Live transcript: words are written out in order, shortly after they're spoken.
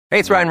Hey,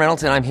 it's Ryan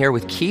Reynolds, and I'm here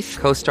with Keith,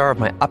 co-star of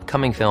my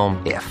upcoming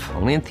film, If,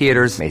 only in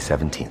theaters May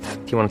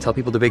 17th. Do you want to tell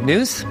people the big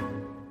news?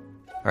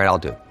 All right, I'll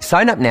do it.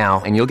 Sign up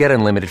now and you'll get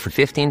unlimited for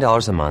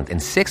 $15 a month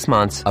and 6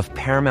 months of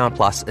Paramount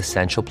Plus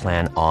Essential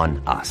Plan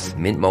on us.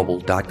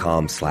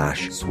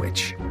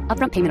 MintMobile.com/switch.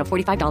 Upfront payment of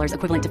 $45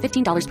 equivalent to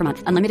 $15 per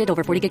month. Unlimited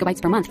over 40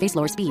 gigabytes per month. Face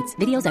lower speeds.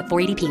 Videos at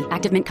 480p.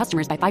 Active Mint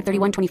customers by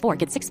 531.24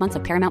 get 6 months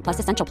of Paramount Plus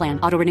Essential Plan.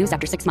 Auto renews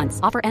after 6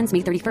 months. Offer ends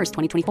May 31st,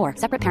 2024.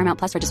 Separate Paramount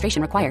Plus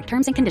registration required.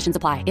 Terms and conditions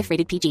apply if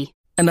rated PG.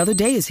 Another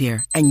day is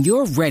here, and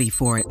you're ready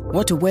for it.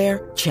 What to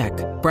wear? Check.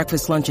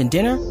 Breakfast, lunch, and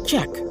dinner?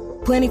 Check.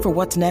 Planning for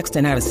what's next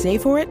and how to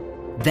save for it?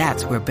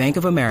 That's where Bank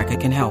of America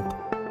can help.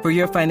 For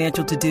your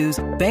financial to-dos,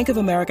 Bank of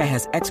America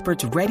has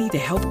experts ready to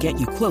help get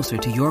you closer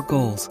to your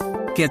goals.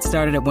 Get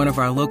started at one of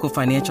our local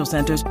financial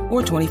centers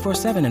or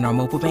 24/7 in our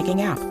mobile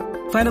banking app.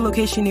 Find a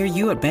location near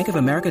you at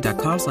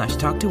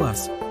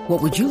bankofamerica.com/talktous.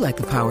 What would you like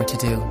the power to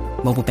do?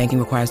 Mobile banking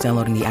requires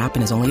downloading the app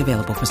and is only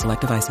available for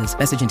select devices.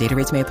 Message and data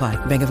rates may apply.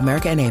 Bank of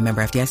America N.A.,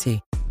 member FDIC.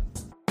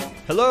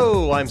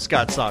 Hello, I'm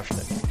Scott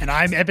Soshnick. And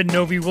I'm Eben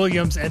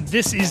Novy-Williams, and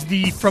this is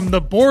the From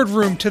the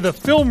Boardroom to the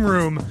Film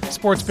Room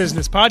sports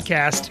business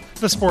podcast,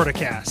 The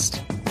Sporticast.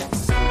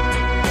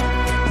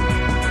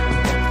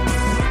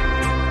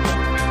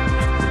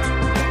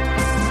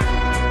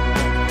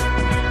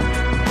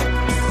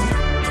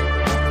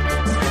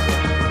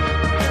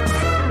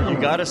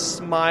 Got a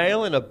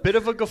smile and a bit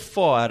of a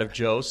guffaw out of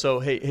Joe. So,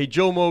 hey,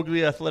 Joe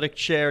Moglia, athletic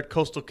chair at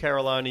Coastal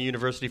Carolina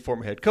University,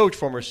 former head coach,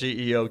 former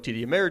CEO,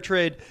 TD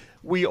Ameritrade.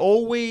 We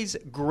always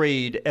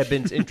grade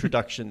Eben's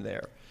introduction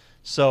there.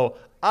 So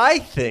I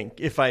think,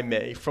 if I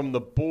may, from the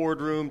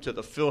boardroom to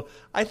the film,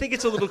 I think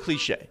it's a little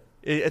cliche.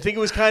 I think it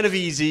was kind of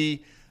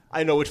easy.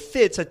 I know it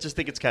fits. I just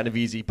think it's kind of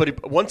easy.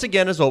 But once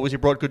again, as always, he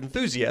brought good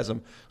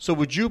enthusiasm. So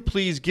would you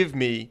please give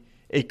me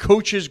a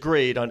coach's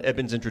grade on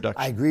Eben's introduction?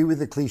 I agree with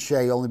the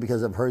cliche only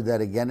because I've heard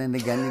that again and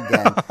again and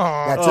again.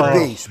 That's a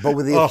B. But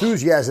with the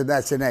enthusiasm,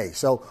 that's an A.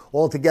 So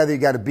altogether, you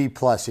got a B+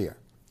 here.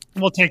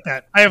 We'll take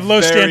that. I have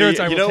low standards.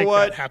 I will take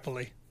that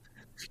happily.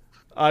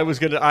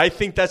 I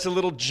think that's a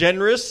little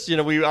generous. You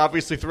know, we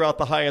obviously threw out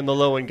the high and the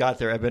low and got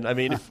there, Eben. I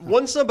mean, if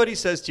once somebody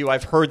says to you,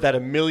 I've heard that a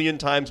million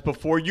times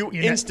before, you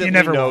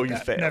instantly know you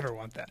failed. You never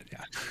want that,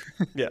 yeah.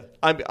 Yeah,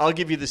 I'll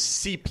give you the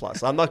C+.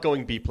 I'm not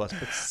going B+, but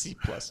C+.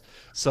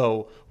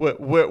 So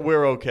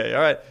we're okay.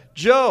 All right.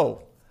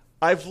 Joe,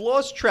 I've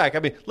lost track. I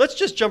mean, let's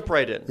just jump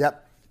right in.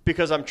 Yep.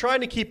 Because I'm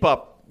trying to keep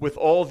up with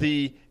all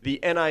the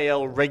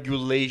NIL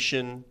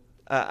regulation.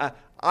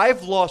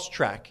 I've lost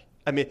track.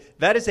 I mean,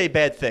 that is a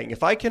bad thing.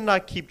 If I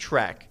cannot keep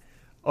track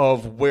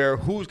of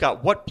who's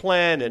got what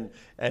plan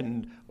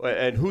and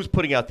who's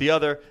putting out the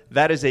other,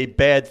 that is a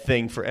bad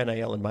thing for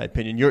NIL, in my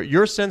opinion.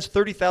 Your sense,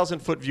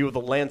 30,000-foot view of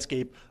the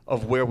landscape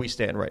of where we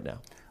stand right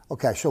now.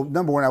 Okay, so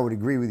number one, I would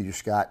agree with you,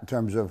 Scott, in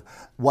terms of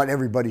what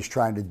everybody's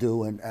trying to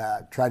do and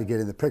try to get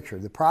in the picture.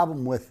 The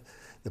problem with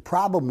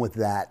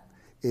that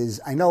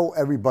is I know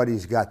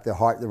everybody's got their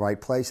heart in the right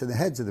place and their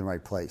head's in the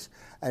right place.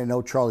 And I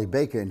know Charlie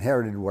Baker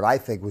inherited what I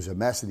think was a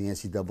mess in the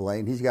NCAA,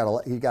 and he's got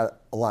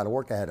a lot of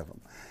work ahead of him.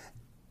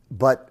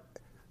 But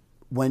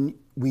when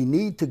we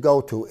need to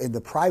go to, in the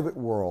private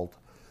world,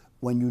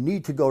 when you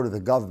need to go to the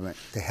government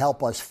to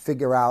help us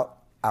figure out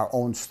our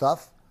own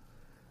stuff,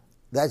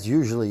 that's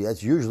usually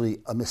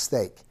a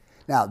mistake.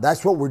 Now,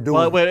 that's what we're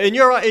doing. Well, in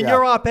your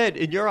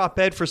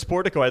op-ed for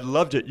Sportico, I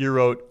loved it. You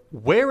wrote,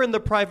 "Where in the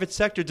private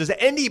sector does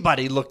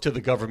anybody look to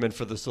the government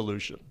for the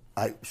solution?"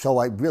 So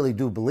I really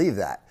do believe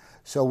that.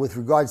 So with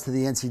regards to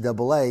the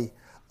NCAA,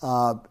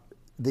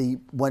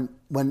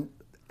 when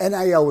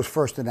NIL was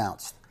first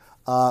announced,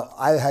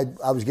 I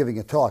was giving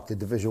a talk to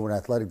Division I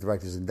athletic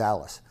directors in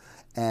Dallas,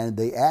 and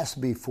they asked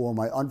me for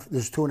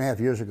this is 2.5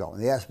 years ago,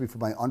 and they asked me for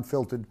my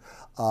unfiltered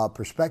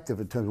perspective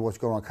in terms of what's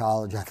going on in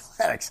college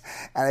athletics.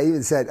 And I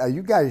even said, "Are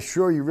you guys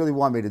sure you really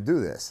want me to do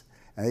this?"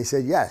 And they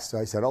said yes. So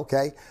I said,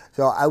 "Okay."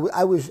 So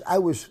I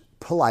was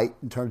polite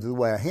in terms of the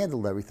way I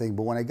handled everything,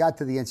 but when I got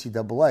to the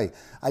NCAA,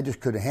 I just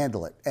couldn't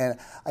handle it. And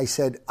I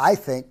said, I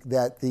think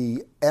that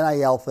the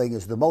NIL thing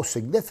is the most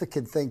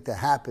significant thing to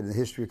happen in the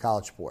history of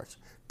college sports,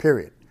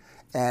 period.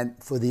 And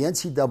for the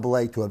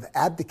NCAA to have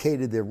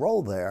abdicated their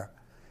role there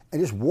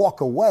and just walk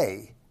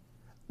away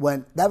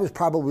when that was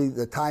probably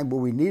the time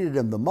where we needed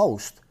them the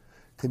most,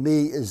 to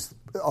me is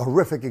a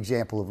horrific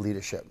example of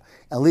leadership.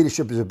 And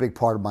leadership is a big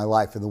part of my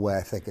life and the way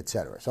I think, et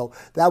cetera. So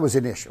that was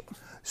an issue.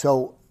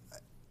 So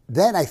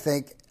then I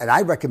think, and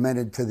I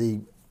recommended to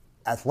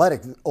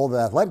all the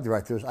athletic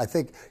directors, I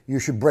think you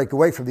should break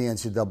away from the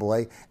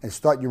NCAA and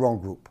start your own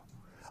group.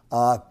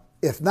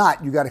 If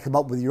not, you got to come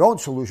up with your own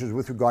solutions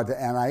with regard to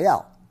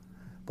NIL.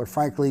 But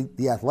frankly,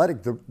 the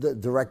athletic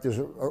directors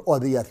or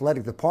the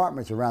athletic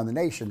departments around the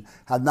nation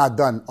have not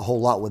done a whole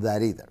lot with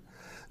that either.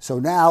 So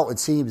now it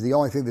seems the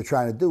only thing they're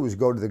trying to do is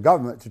go to the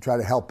government to try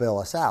to help bail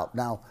us out.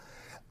 Now,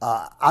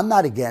 I'm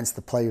not against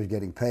the players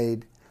getting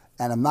paid,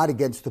 and I'm not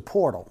against the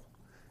portal.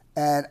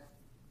 And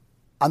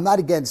I'm not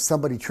against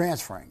somebody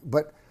transferring,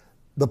 but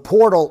the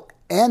portal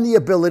and the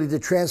ability to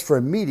transfer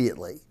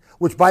immediately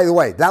which, by the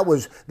way, that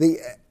was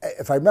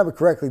if I remember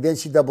correctly, the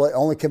NCAA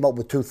only came up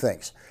with two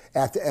things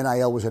after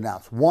NIL was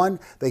announced. One,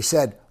 they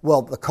said,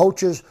 well, the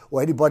coaches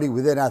or anybody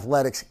within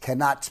athletics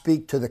cannot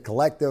speak to the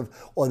collective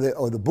or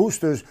the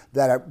boosters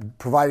that are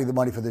providing the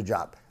money for the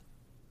job.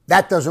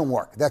 That doesn't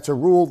work. That's a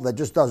rule that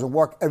just doesn't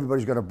work.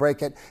 Everybody's going to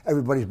break it.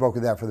 Everybody's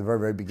broken that from the very,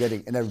 very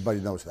beginning, and everybody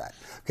knows that.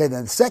 Okay,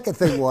 then the second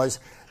thing was,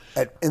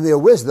 in their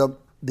wisdom,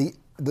 the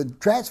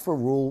transfer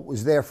rule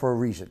was there for a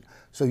reason.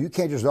 So you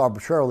can't just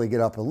arbitrarily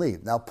get up and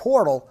leave. Now,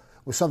 portal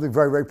was something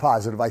very, very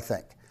positive, I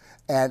think.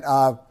 And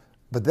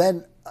but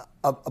then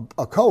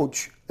a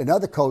coach,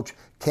 another coach,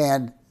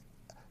 can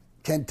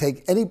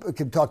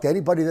talk to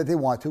anybody that they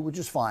want to, which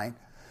is fine.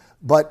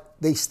 But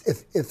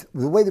if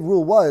the way the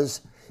rule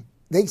was,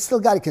 they still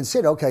got to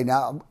consider, okay,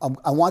 now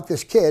I want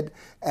this kid,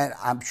 and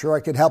I'm sure I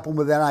can help him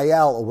with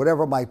NIL or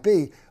whatever it might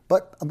be,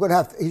 but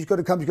he's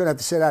going to have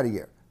to sit out a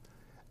year.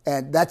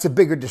 And that's a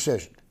bigger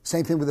decision.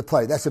 Same thing with the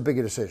player. That's a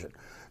bigger decision.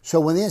 So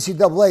when the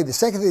NCAA, the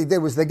second thing they did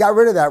was they got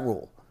rid of that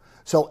rule.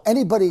 So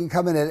anybody can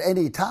come in at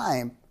any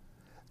time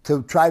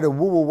to try to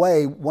woo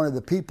away one of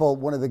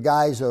the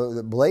guys or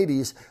the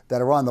ladies that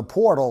are on the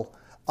portal.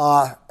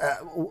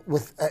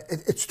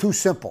 It's too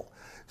simple.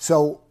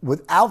 So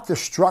without the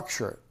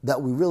structure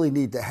that we really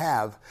need to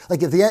have,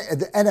 like if the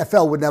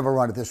NFL would never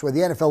run it this way,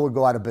 the NFL would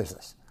go out of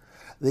business.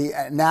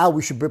 Now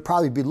we should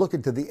probably be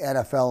looking to the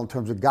NFL in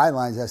terms of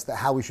guidelines as to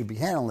how we should be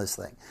handling this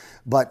thing.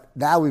 But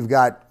now we've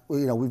got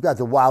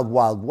the wild,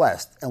 wild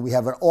west, and we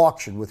have an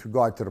auction with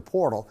regard to the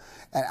portal.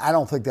 And I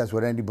don't think that's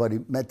what anybody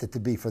meant it to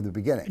be from the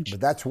beginning. But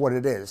that's what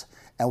it is.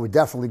 And we're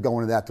definitely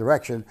going in that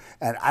direction.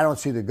 And I don't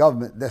see the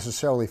government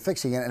necessarily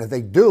fixing it. And if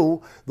they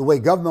do, the way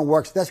government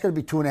works, that's going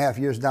to be 2.5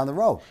 years down the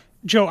road.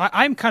 Joe,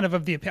 I'm kind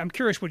of the opinion, I'm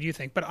curious what you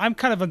think, but I'm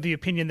kind of the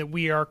opinion that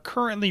we are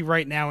currently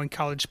right now in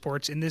college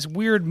sports in this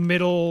weird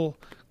middle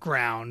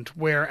ground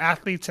where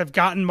athletes have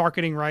gotten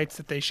marketing rights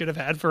that they should have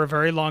had for a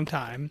very long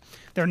time.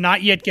 They're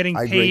not yet getting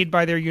paid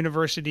by their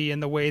university in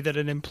the way that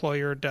an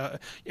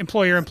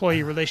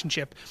employer-employee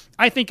relationship.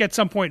 I think at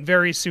some point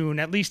very soon,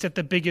 at least at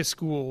the biggest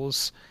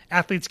schools,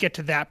 athletes get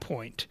to that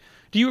point.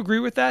 Do you agree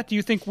with that? Do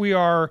you think we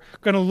are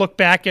going to look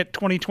back at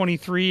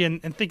 2023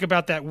 and think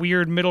about that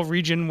weird middle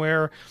region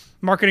where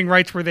marketing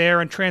rights were there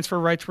and transfer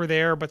rights were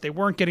there, but they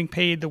weren't getting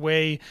paid the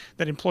way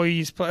that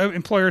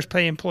employers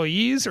pay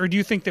employees? Or do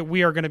you think that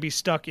we are going to be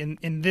stuck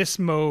in this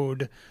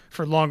mode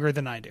for longer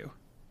than I do?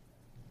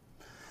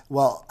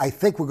 Well, I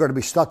think we're going to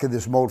be stuck in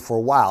this mode for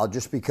a while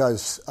just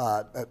because,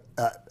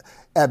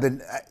 Eben,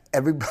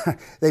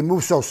 they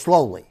move so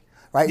slowly.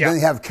 Right? Yeah. Then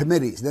they have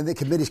committees. Then the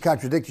committees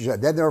contradict each other.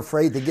 Then they're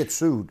afraid to get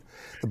sued.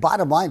 The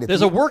bottom line is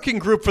there's a working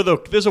group for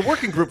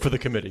the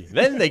committee.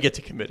 Then they get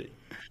to committee.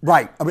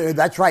 Right. I mean,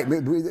 that's right.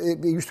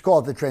 We used to call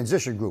it the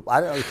transition group.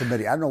 I don't know the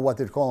committee. I don't know what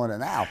they're calling it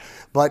now.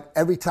 But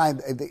every time,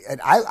 and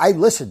I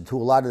listened to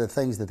a lot of the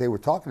things that they were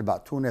talking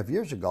about 2.5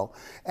 years ago,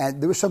 and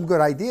there were some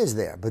good ideas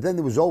there. But then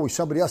there was always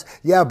somebody else.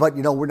 Yeah, but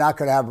we're going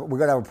to have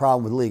a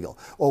problem with legal,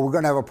 or we're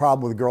going to have a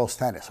problem with girls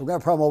tennis. We're going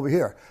to have a problem over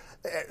here.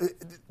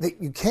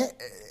 You can't.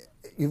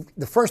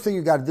 The first thing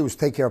you got to do is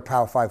take care of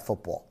Power 5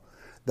 football.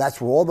 That's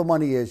where all the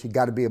money is. You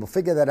got to be able to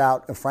figure that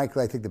out. And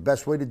frankly, I think the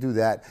best way to do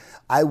that,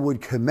 I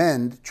would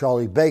commend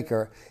Charlie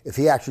Baker if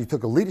he actually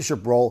took a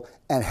leadership role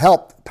and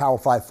helped Power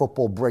 5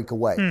 football break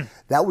away.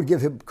 That would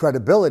give him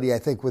credibility, I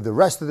think, with the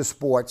rest of the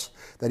sports,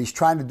 that he's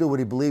trying to do what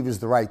he believes is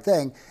the right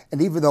thing.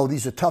 And even though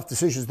these are tough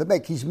decisions to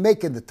make, he's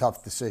making the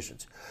tough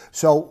decisions.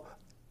 So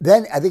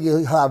then I think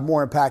he'll have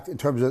more impact in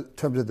terms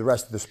of the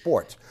rest of the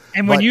sports.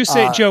 And when you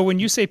say, Joe, when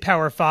you say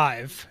Power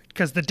 5,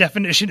 because the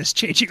definition is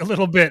changing a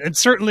little bit, and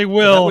certainly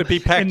will. That would be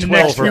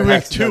Pac-12 or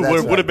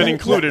Pac-2 would have been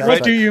included, right?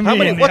 What do you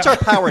mean? What's our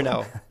power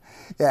now?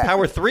 Yeah.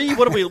 Power 3?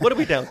 What are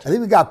we down to? I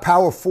think we got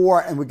Power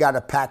 4 and we got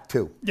a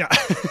Pac-2. Yeah.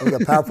 We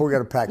got Power 4, we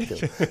got a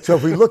Pac-2. So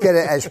if we look at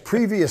it as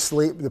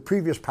the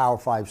previous Power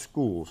 5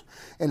 schools,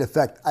 in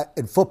effect,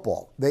 in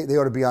football, they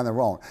ought to be on their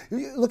own.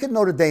 You look at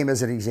Notre Dame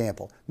as an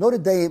example. Notre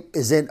Dame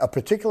is in a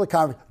particular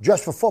conference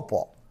just for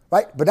football,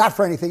 right? But not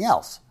for anything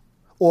else.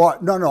 Or,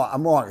 no,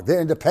 I'm wrong. They're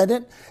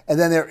independent, and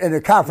then they're in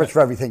a conference for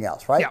everything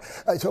else, right? Yeah.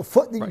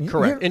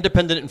 Correct.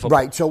 Independent in football.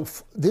 Right. So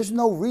there's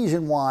no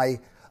reason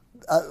why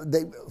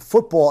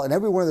football and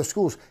every one of the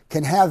schools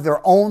can have their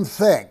own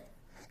thing,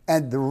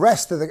 and the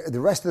rest of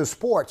the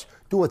sports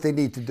do what they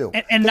need to do.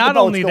 And not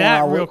only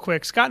that, real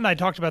quick, Scott and I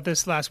talked about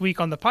this last week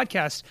on the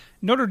podcast.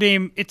 Notre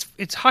Dame,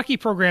 its hockey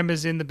program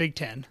is in the Big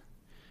Ten.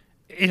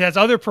 It has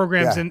other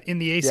programs in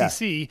the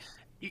ACC. Yeah.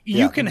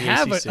 You can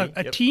have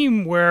a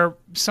team where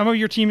some of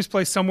your teams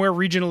play somewhere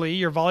regionally,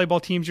 your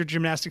volleyball teams, your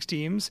gymnastics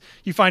teams.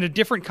 You find a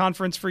different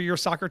conference for your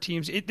soccer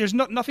teams. There's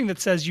nothing that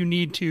says you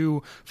need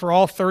to, for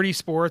all 30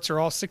 sports or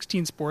all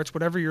 16 sports,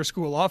 whatever your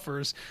school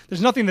offers,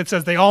 there's nothing that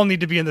says they all need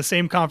to be in the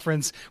same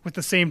conference with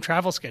the same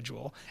travel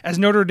schedule. As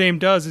Notre Dame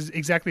does, is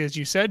exactly as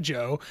you said,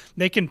 Joe,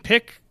 they can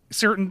pick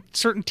certain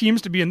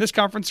teams to be in this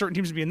conference, certain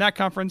teams to be in that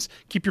conference,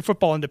 keep your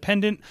football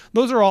independent.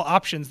 Those are all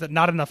options that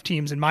not enough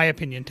teams, in my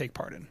opinion, take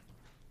part in.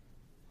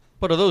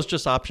 But are those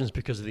just options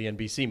because of the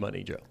NBC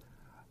money, Joe?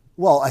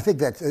 Well, I think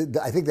that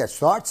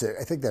starts it.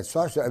 I think that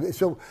starts it.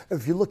 So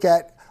if you look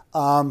at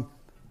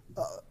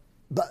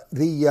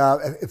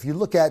if you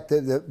look at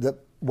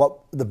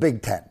the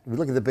Big Ten, if you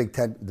look at the Big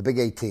Ten, the Big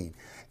 18,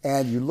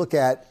 and you look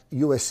at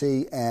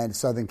USC and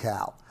Southern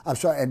Cal,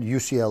 and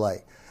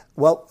UCLA.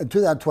 Well, in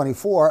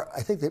 2024,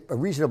 I think that a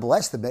reasonable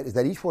estimate is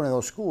that each one of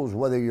those schools,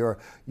 whether you're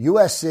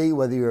USC,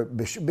 whether you're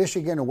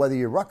Michigan, or whether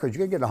you're Rutgers,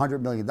 you're going to get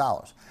 $100 million.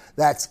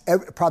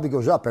 It probably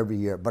goes up every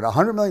year, but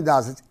 $100 million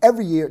is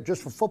every year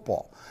just for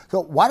football.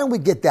 So why don't we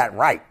get that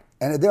right?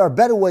 And there are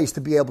better ways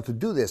to be able to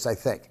do this, I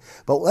think.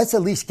 But let's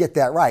at least get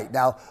that right.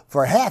 Now,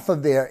 for half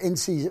of their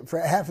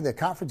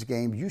conference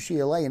games,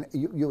 UCLA and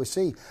USC,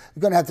 you're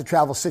going to have to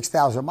travel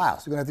 6,000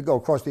 miles. You're going to have to go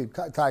across the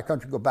entire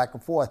country, go back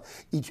and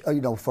forth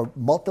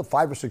for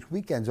 5 or 6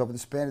 weekends over the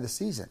span of the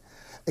season.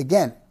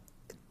 Again,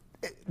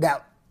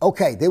 now,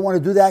 okay, they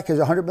want to do that because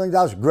 $100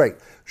 million, great.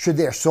 Should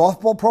their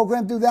softball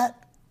program do that?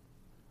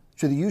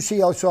 Should the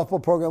UCLA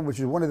softball program, which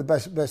is one of the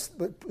best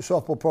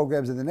softball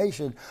programs in the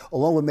nation,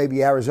 along with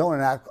maybe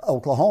Arizona and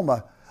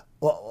Oklahoma,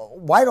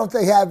 why don't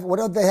they have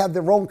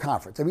their own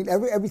conference? I mean,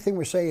 everything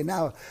we're saying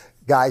now,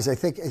 guys, I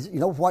think you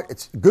know what?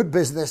 It's good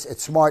business,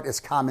 it's smart, it's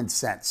common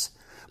sense.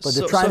 But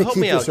they're trying to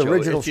keep this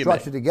original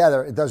structure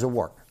together. It doesn't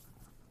work.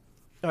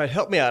 All right,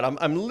 help me out.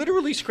 I'm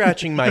literally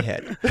scratching my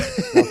head.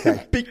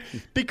 Okay.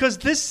 Because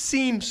this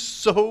seems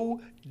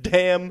so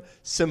damn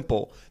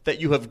simple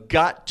that you have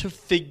got to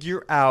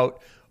figure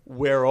out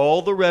where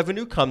all the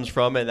revenue comes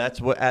from, and that's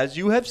what, as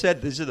you have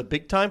said, these are the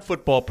big-time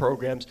football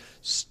programs.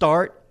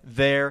 Start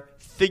there,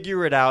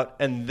 figure it out,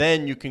 and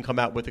then you can come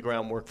out with the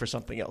groundwork for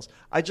something else.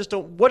 I just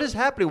don't – what is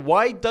happening?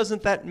 Why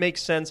doesn't that make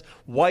sense?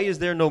 Why is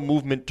there no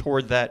movement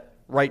toward that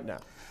right now?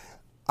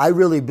 I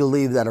really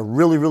believe that a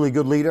really, really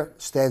good leader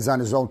stands on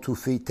his own 2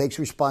 feet, takes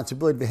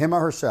responsibility for him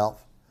or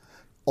herself,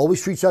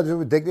 always treats others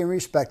with dignity and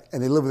respect,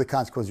 and they live with the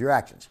consequences of your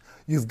actions.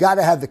 You've got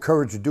to have the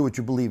courage to do what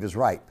you believe is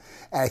right.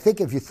 And I think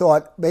if you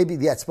thought maybe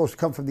that's supposed to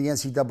come from the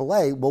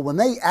NCAA, well, when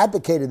they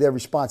abdicated their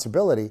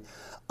responsibility,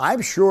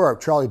 I'm sure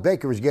Charlie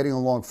Baker was getting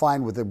along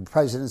fine with the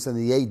presidents and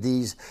the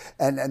ADs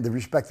and the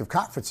respective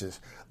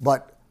conferences.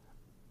 But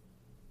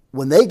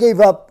when they gave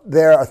up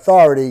their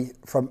authority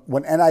from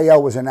when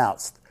NIL was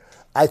announced,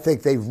 I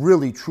think they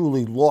really,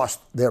 truly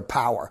lost their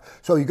power.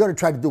 So you're going to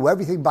try to do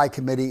everything by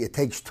committee. It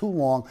takes too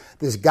long.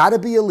 There's got to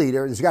be a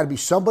leader. There's got to be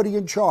somebody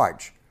in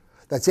charge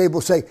that's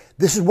able to say,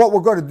 this is what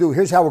we're going to do.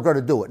 Here's how we're going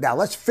to do it. Now,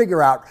 let's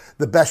figure out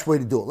the best way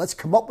to do it. Let's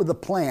come up with a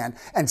plan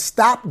and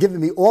stop giving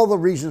me all the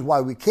reasons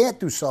why we can't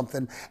do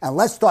something, and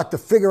let's start to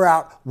figure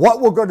out what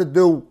we're going to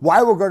do,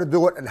 why we're going to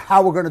do it, and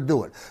how we're going to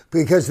do it.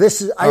 Because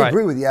this is, I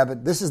agree with you,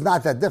 Evan, this is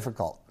not that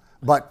difficult.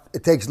 But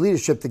it takes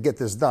leadership to get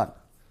this done.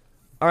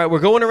 All right, we're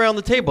going around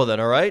the table then,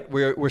 all right?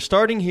 We're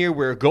starting here.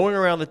 We're going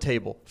around the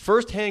table.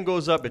 First hand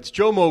goes up. It's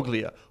Joe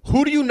Moglia.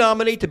 Who do you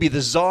nominate to be the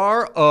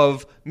czar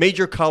of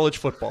major college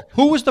football?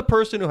 Who is the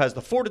person who has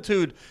the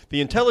fortitude,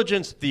 the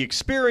intelligence, the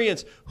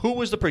experience? Who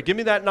was the person? Give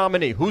me that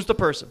nominee. Who's the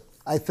person?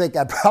 I think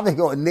I'd probably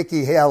go with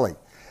Nikki Haley.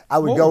 I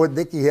would go with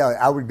Nikki Haley.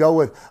 I would go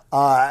with.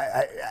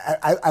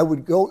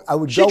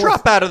 She would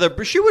drop out of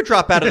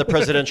the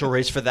presidential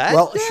race for that.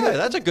 Well,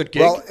 that's a good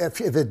gig. Well,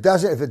 if it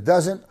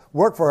doesn't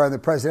work for her in the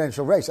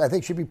presidential race, I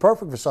think she'd be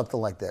perfect for something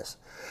like this.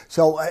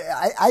 So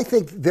I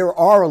think there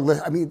are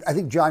I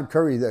think John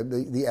Curry,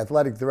 the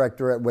athletic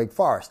director at Wake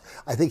Forest,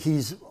 I think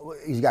he's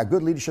got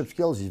good leadership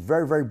skills. He's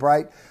very, very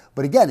bright.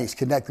 But again, he's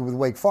connected with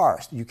Wake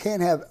Forest. You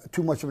can't have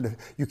too much of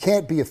you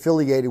can't be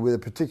affiliated with a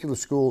particular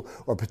school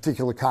or a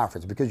particular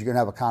conference because you're going to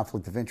have a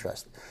conflict of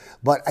interest.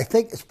 But I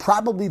think it's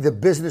probably the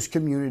business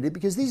community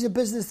because these are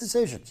business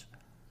decisions.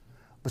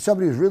 But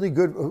somebody who's really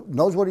good, who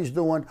knows what he's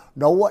doing,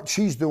 know what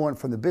she's doing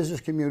from the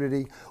business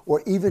community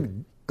or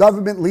even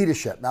government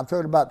leadership. Now, I'm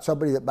talking about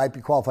somebody that might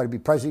be qualified to be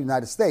president of the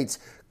United States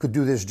could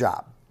do this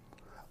job.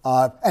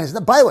 And it's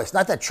not, by the way, it's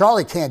not that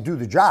Charlie can't do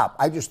the job.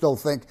 I just don't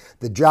think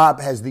the job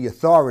has the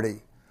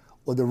authority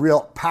or the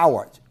real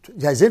power.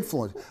 It has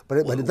influence, but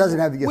it doesn't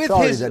have the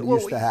authority that it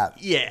used to have.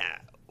 Yeah.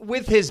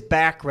 With his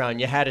background,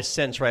 you had a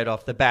sense right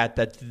off the bat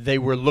that they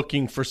were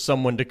looking for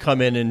someone to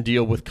come in and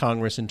deal with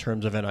Congress in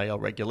terms of NIL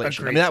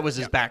regulation. Agreed. I mean, that was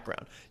his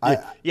background.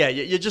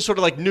 You just sort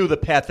of like knew the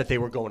path that they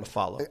were going to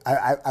follow.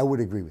 I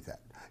would agree with that.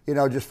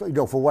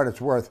 For what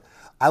it's worth,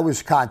 I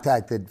was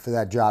contacted for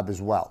that job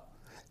as well.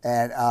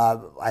 And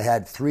I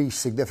had 3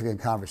 significant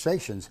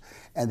conversations.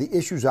 And the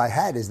issues I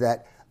had is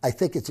that I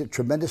think it's a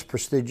tremendous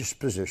prestigious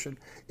position.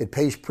 It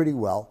pays pretty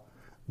well,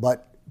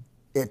 but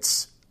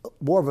it's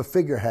more of a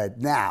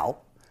figurehead now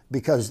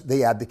because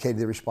they abdicated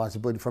their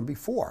responsibility from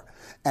before.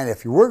 And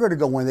if you were going to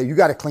go in there, you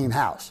got to clean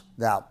house.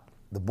 Now,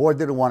 the board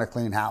didn't want to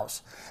clean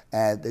house,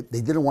 and they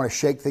didn't want to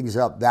shake things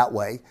up that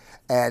way,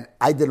 and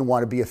I didn't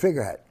want to be a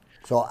figurehead.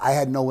 So I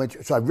had no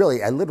interest. So I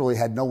literally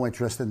had no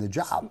interest in the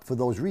job for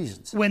those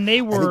reasons. When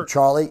they were, I think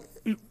Charlie,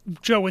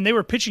 Joe, when they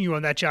were pitching you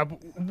on that job,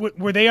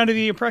 were they under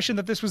the impression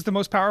that this was the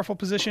most powerful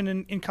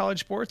position in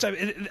college sports?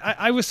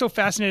 I was so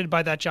fascinated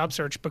by that job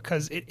search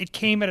because it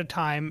came at a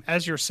time,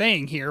 as you're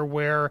saying here,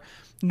 where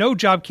no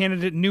job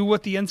candidate knew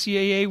what the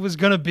NCAA was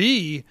going to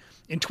be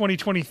in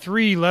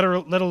 2023, let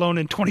alone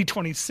in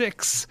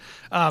 2026.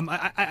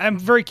 I'm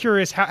very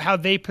curious how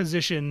they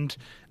positioned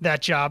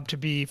that job to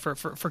be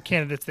for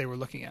candidates they were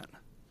looking at.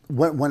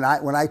 When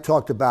I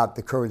talked about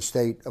the current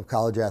state of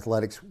college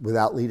athletics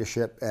without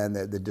leadership and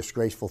the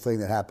disgraceful thing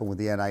that happened with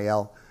the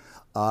NIL,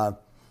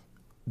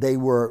 they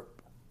were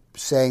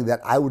saying that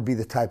I would be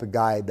the type of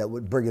guy that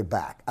would bring it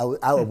back.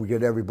 I would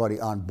get everybody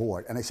on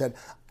board. And I said,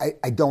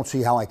 I don't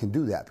see how I can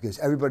do that, because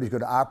everybody's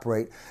going to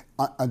operate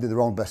under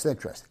their own best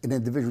interest. An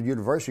individual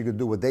university is going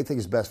to do what they think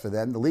is best for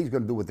them. The league's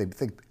going to do what they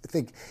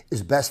think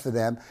is best for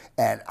them.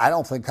 And I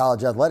don't think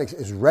college athletics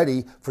is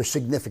ready for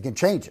significant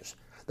changes.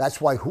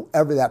 That's why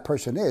whoever that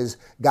person is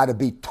got to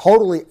be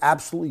totally,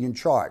 absolutely in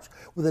charge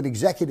with an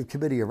executive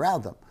committee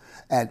around them.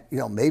 And,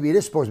 maybe it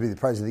is supposed to be the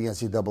president of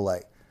the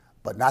NCAA,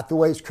 but not the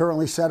way it's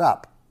currently set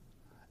up.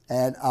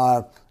 And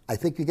I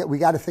think we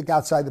got to think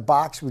outside the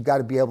box. We've got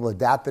to be able to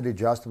adapt and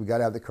adjust. We've got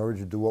to have the courage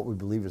to do what we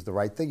believe is the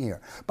right thing here.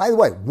 By the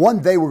way,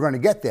 one day we're going to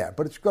get there,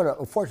 but it's going to,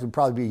 unfortunately,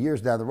 probably be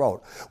years down the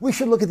road. We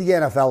should look at the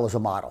NFL as a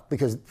model,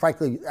 because,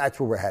 frankly, that's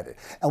where we're headed.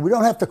 And we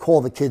don't have to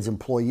call the kids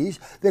employees.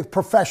 They're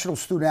professional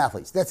student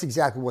athletes. That's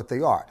exactly what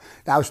they are.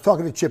 Now, I was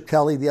talking to Chip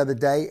Kelly the other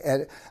day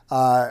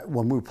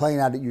when we were playing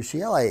out at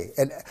UCLA.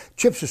 And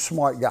Chip's a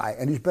smart guy,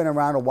 and he's been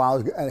around a while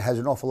and has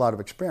an awful lot of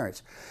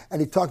experience. And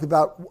he talked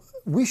about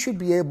we should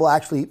be able to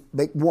actually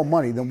make more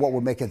money than what we're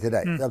making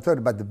today. I'm talking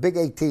about the Big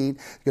 18.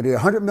 It's going to be a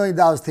 $100 million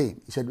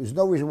team. He said there's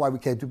no reason why we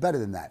can't do better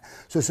than that.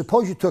 So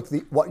suppose you took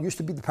what used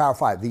to be the Power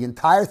 5, the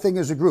entire thing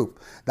as a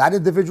group, not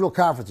individual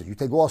conferences. You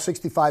take all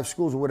 65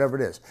 schools or whatever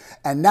it is.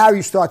 And now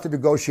you start to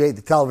negotiate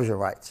the television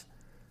rights.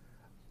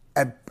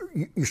 And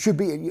you should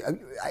be,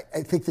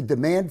 I think the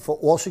demand for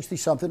all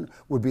 60-something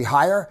would be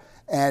higher.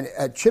 And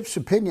Chip's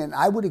opinion,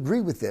 I would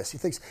agree with this. He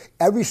thinks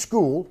every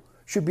school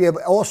should be able,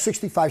 all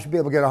 65 should be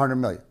able to get $100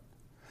 million.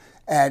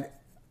 And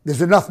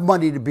there's enough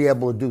money to be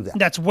able to do that.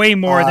 That's way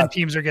more than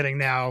teams are getting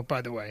now,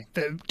 by the way.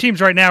 The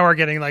teams right now are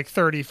getting like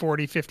 30,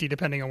 40, 50,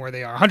 depending on where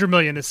they are. $100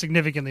 million is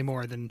significantly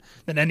more than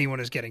anyone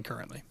is getting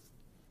currently.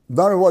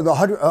 No, the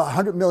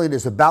 $100 million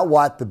is about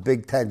what the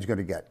Big Ten is going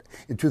to get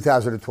in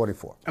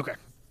 2024. Okay.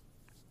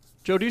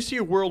 Joe, do you see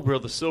a world where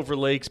the Silver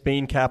Lakes,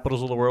 Bain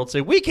Capitals of the world say,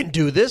 we can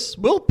do this.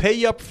 We'll pay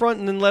you up front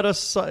and then let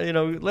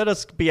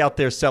us be out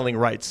there selling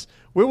rights.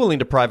 We're willing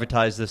to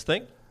privatize this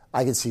thing.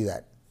 I can see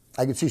that.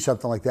 I can see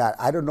something like that.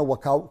 I don't know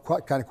what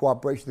kind of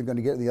cooperation they're going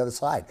to get on the other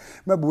side.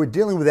 Remember, we're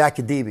dealing with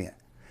academia.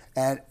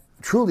 And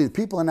truly, the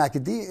people in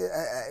academia,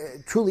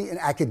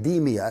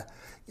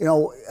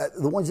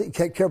 the ones that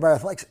care about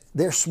athletics,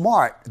 they're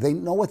smart. They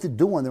know what they're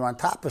doing. They're on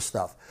top of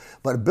stuff.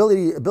 But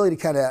ability to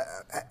kind of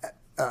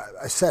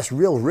assess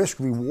real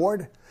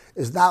risk-reward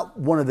is not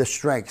one of the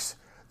strengths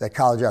that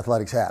college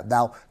athletics have.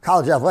 Now,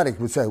 college athletics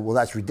would say, well,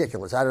 that's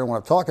ridiculous. I don't know what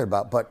I'm talking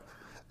about. But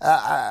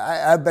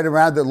I've been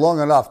around it long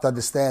enough to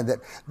understand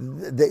that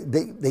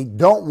they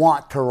don't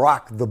want to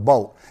rock the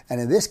boat. And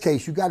in this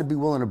case, you've got to be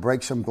willing to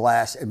break some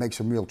glass and make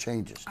some real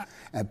changes.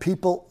 And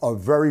people are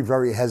very,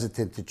 very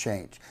hesitant to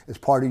change. It's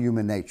part of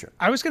human nature.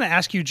 I was going to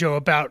ask you, Joe,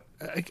 about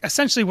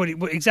essentially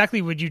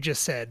exactly what you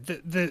just said.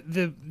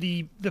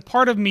 The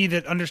part of me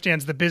that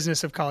understands the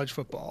business of college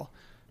football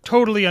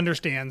totally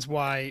understands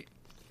why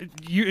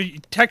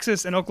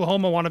Texas and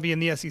Oklahoma want to be in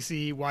the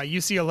SEC, why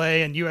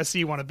UCLA and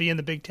USC want to be in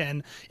the Big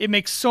Ten. It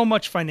makes so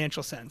much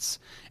financial sense.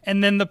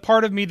 And then the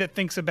part of me that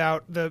thinks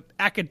about the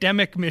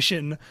academic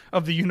mission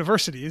of the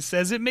universities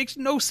says it makes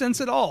no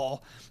sense at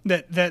all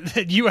that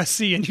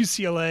USC and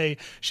UCLA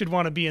should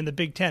want to be in the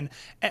Big Ten.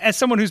 As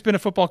someone who's been a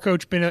football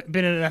coach, been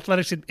an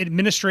athletics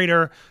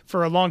administrator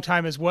for a long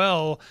time as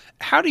well,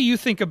 how do you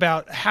think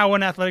about how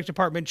an athletic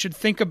department should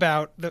think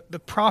about the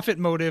profit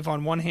motive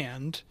on one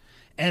hand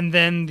and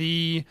then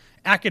the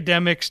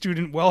academic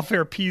student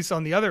welfare piece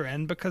on the other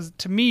end? Because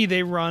to me,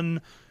 they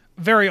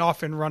very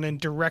often run in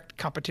direct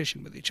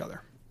competition with each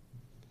other.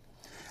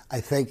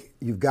 I think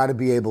you've got to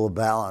be able to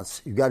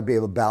balance. You've got to be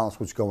able to balance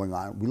what's going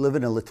on. We live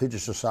in a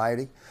litigious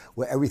society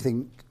where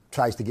everything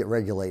tries to get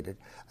regulated.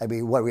 I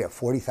mean, we have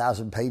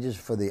 40,000 pages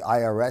for the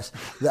IRS.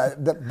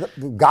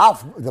 The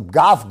golf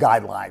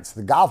guidelines,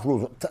 the golf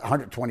rules,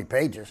 120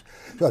 pages.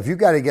 So if you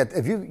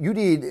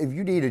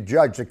need a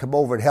judge to come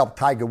over and help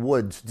Tiger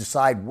Woods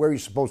decide where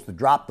he's supposed to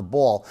drop the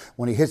ball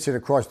when he hits it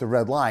across the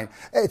red line,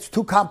 it's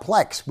too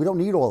complex. We don't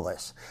need all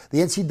this. The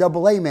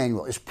NCAA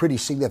manual is pretty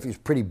significant,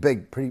 it's pretty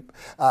big,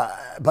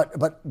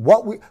 but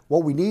what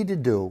we need to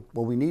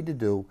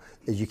do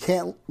is you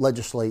can't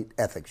legislate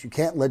ethics. You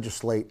can't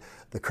legislate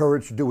the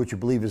courage to do what you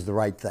believe is the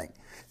right thing.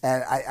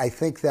 And I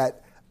think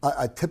that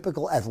a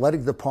typical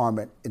athletic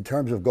department, in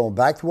terms of going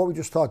back to what we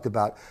just talked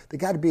about, they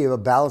got to be able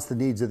to balance the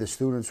needs of the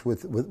students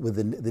with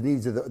the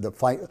needs of the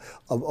fight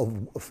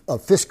of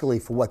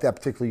fiscally for what that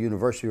particular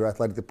university or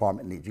athletic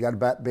department needs. You got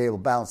to be able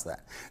to balance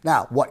that.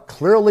 Now, what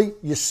clearly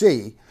you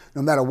see,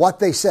 no matter what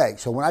they say.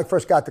 So when I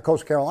first got to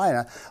Coastal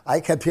Carolina, I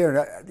kept hearing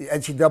the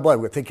NCAA, we're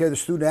going to take care of the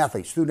student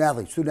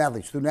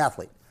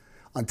athlete,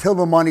 until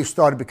the money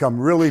started to become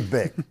really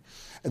big.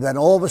 And then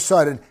all of a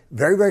sudden,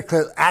 very, very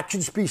clear,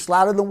 actions speak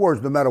louder than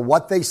words. No matter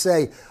what they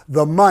say,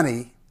 the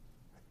money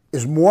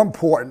is more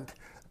important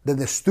than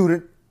the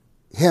student,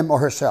 him or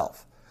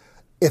herself.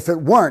 If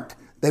it weren't,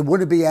 they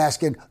wouldn't be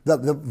asking the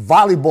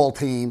volleyball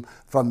team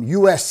from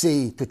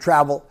USC to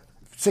travel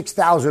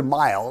 6,000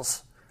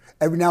 miles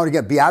every now and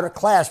again, be out of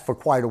class for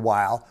quite a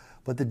while,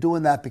 but they're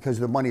doing that because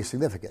the money is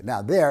significant.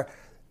 Now, the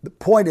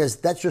point is,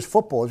 that's just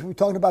football, as we were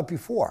talking about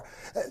before.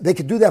 They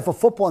could do that for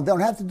football and they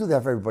don't have to do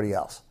that for everybody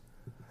else.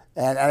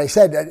 And I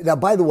said, now,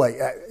 by the way,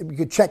 you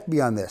could check me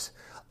on this.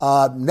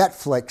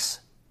 Netflix,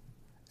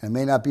 and it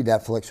may not be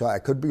Netflix, so I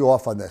could be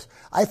off on this.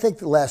 I think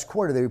the last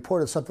quarter they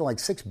reported something like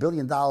 $6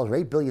 billion or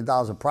 $8 billion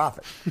in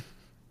profit.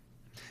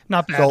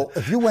 Not bad. So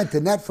if you went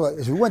to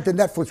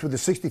Netflix with the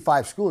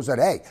 65 schools and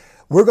said, hey,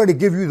 we're going to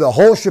give you the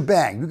whole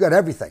shebang. You got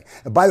everything.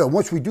 And by the way,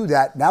 once we do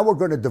that, now we're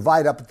going to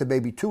divide up into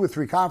maybe 2 or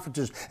 3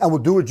 conferences, and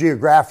we'll do it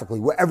geographically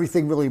where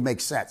everything really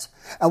makes sense.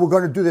 And we're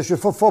going to do this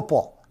just for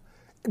football.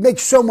 It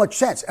makes so much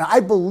sense. And I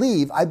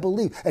believe,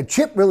 and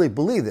Chip really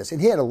believed this, and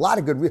he had a lot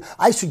of good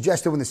I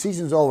suggested when the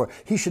season's over,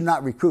 he should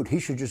not recruit. He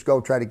should just go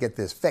try to get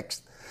this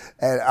fixed.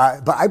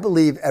 And but I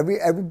believe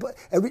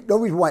no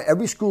reason why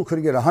every school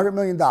could get $100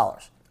 million.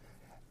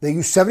 They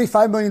use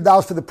 $75 million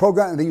for the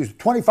program, and they use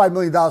 $25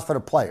 million for the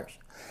players.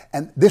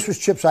 And this was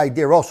Chip's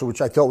idea also,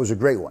 which I thought was a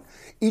great one.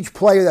 Each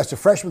player that's a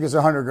freshman gets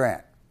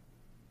 $100,000.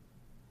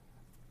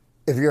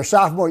 If you're a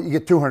sophomore, you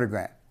get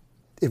 $200,000.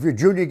 If you're a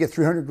junior, you get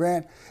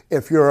 $300,000.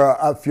 If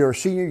you're a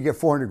senior, you get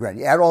 $400,000.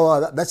 You add all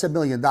of that, that's $1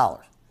 million.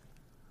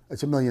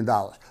 That's $1 million.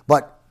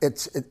 But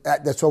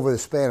that's over the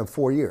span of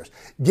 4 years.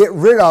 Get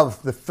rid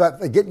of the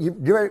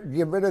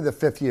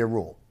 5th year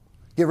rule.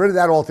 Get rid of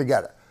that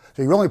altogether.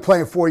 So you're only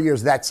playing 4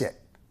 years. That's it.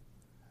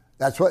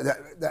 That's what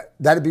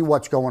that'd be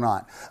what's going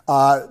on.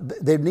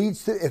 There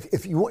needs to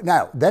if you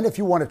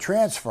want to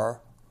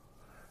transfer,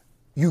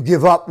 you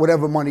give up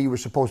whatever money you were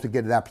supposed to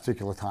get at that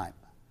particular time.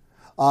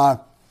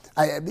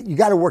 You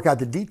got to work out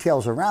the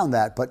details around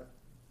that, but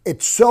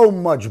it's so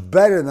much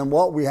better than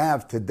what we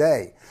have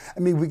today.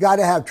 I mean, we got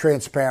to have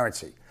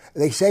transparency.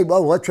 They say,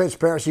 well, what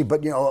transparency?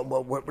 But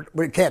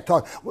we can't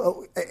talk.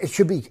 Well, it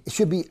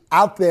should be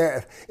out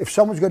there. If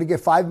someone's going to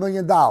get $5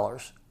 million.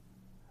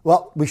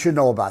 Well, we should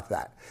know about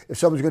that. If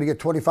someone's going to get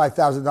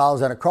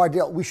 $25,000 on a car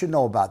deal, we should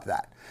know about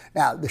that.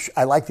 Now,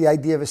 I like the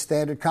idea of a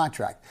standard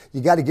contract. You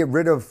got to get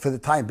rid of, for the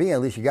time being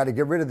at least, you got to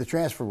get rid of the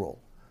transfer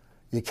rule.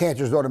 You can't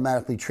just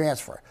automatically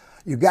transfer.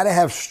 You got to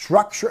have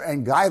structure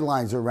and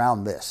guidelines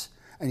around this.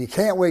 And you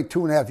can't wait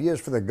 2.5 years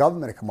for the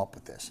government to come up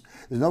with this.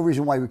 There's no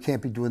reason why we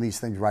can't be doing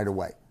these things right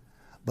away.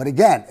 But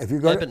again, if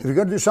you're going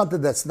to do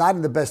something that's not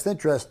in the best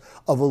interest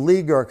of a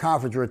league or a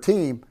conference or a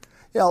team,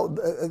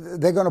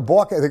 they're going to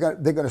balk. They're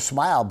going to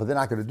smile, but they're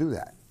not going to do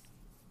that.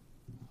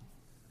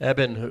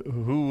 Eben,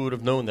 who would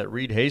have known that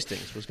Reed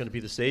Hastings was going to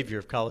be the savior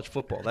of college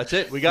football? That's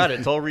it. We got it.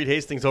 It's all Reed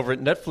Hastings over at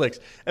Netflix.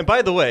 And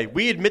by the way,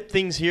 we admit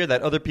things here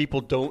that other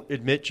people don't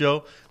admit,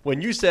 Joe. When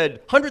you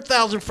said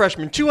 100,000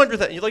 freshmen,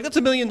 200,000, you're like, that's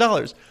 $1 million.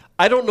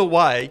 I don't know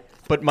why,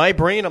 but my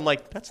brain, I'm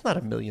like, that's not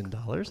 $1 million.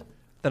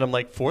 And I'm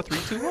like, 4,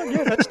 3, 2, 1.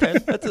 Yeah, that's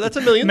 10. That's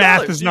 $1 million.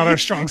 Math is not our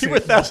strong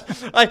suit.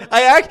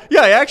 I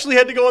actually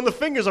had to go on the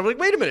fingers. I'm like,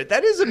 wait a minute,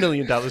 that is $1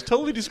 million.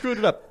 Totally screwed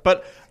it up.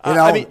 But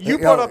you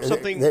brought up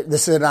something.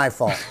 This is an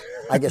iPhone.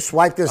 I can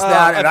swipe this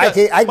down, and I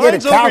get a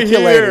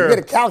calculator. You get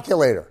a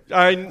calculator.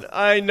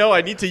 I know.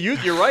 I need to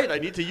use. You're right. I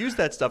need to use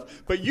that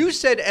stuff. But you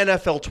said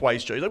NFL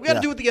twice, Joe. Like, we got to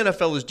do what the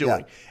NFL is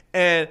doing,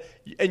 and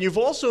you've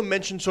also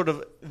mentioned sort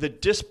of the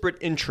disparate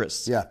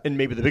interests in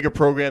maybe the bigger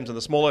programs and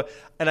the smaller.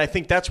 And I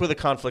think that's where the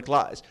conflict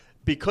lies.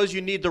 Because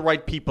you need the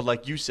right people,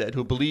 like you said,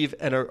 who believe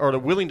and are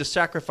willing to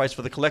sacrifice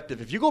for the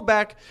collective. If you go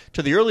back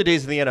to the early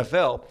days of the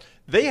NFL,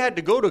 they had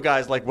to go to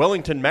guys like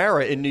Wellington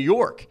Mara in New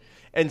York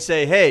and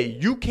say, hey,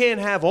 you can't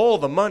have all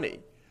the money.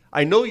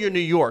 I know you're New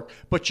York,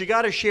 but you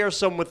got to share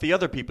some with the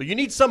other people. You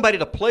need somebody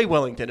to play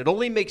Wellington. It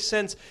only makes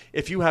sense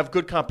if you have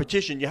good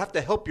competition. You have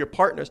to help your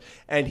partners.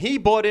 And he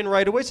bought in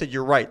right away, said,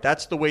 you're right,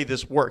 that's the way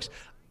this works.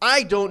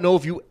 I don't know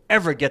if you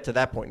ever get to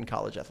that point in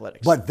college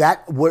athletics. But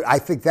I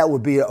think that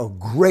would be a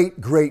great,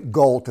 great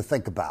goal to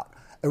think about.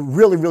 It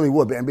really, really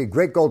would be. It'd be a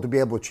great goal to be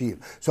able to achieve.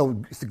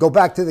 So to go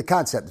back to the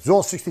concept, there's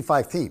all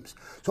 65 teams.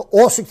 So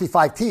all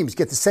 65 teams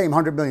get the same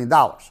 $100 million.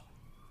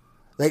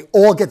 They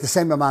all get the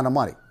same amount of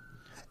money.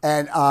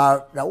 And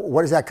now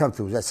what does that come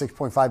to? Is that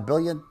 $6.5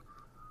 billion?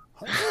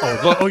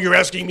 Oh, you're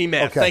asking me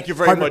math. Okay. Thank you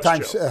very much,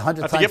 times, Joe.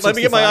 100 times let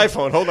me get my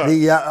iPhone. Hold on.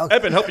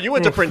 Eben, help me. You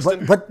went to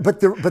Princeton. But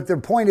the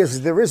point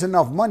is there is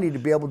enough money to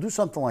be able to do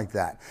something like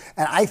that.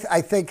 And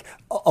I think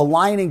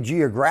aligning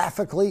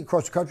geographically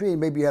across the country, and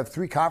maybe you have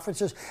 3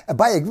 conferences. And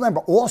remember,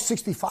 all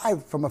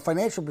 65 from a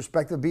financial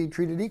perspective being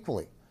treated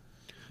equally.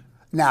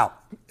 Now,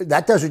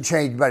 that doesn't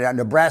change, but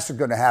Nebraska's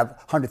going to have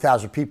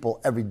 100,000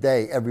 people every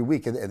day, every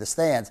week in the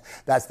stands.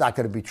 That's not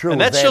going to be true. And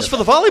that's just for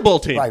the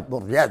volleyball team. Right.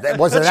 Well, yeah,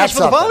 wasn't that's that just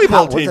for the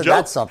volleyball team, Wasn't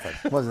Joe.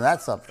 Wasn't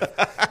that something?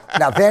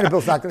 Now,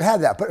 Vanderbilt's not going to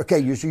have that. But, okay,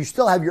 you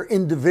still have your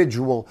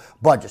individual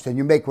budgets, and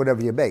you make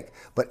whatever you make.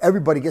 But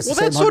everybody gets the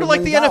same $100 million. Well, that's sort of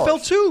like the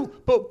NFL, too.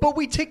 But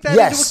we take that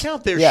into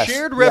account. There's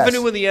shared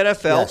revenue in the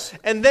NFL.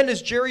 And then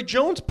as Jerry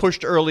Jones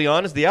pushed early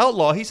on as the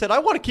outlaw, he said, I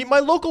want to keep my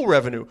local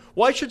revenue.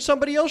 Why should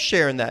somebody else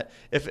share in that?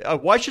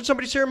 Why should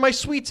somebody share in my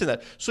suites in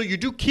that? So you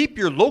do keep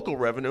your local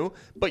revenue,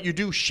 but you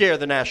do share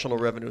the national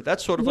revenue.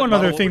 That's sort of one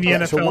other thing the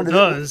NFL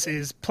does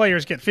is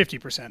players get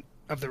 50%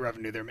 of the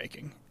revenue they're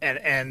making,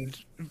 and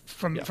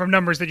from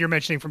numbers that you're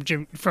mentioning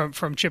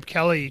from Chip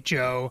Kelly,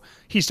 Joe,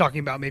 he's talking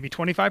about maybe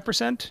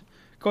 25%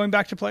 going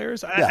back to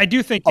players. I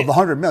do think of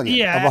 $100 million.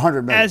 Yeah, of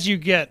 $100 million.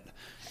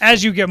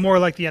 As you get more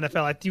like the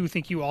NFL, I do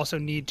think you also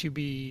need to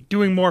be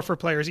doing more for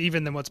players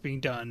even than what's being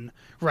done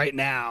right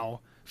now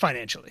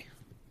financially,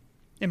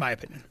 in my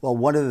opinion. Well,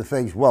 one of the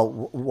things,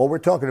 what we're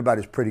talking about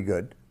is pretty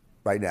good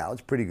right now.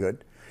 It's pretty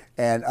good.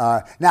 And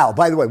now,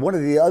 by the way, one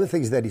of the other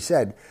things that he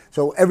said,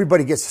 so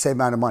everybody gets the same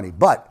amount of money.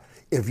 But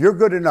if you're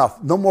good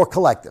enough, no more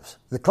collectives.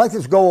 The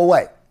collectives go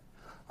away.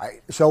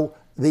 Right? So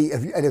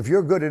if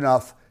you're good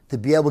enough to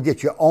be able to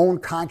get your own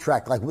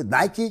contract, like with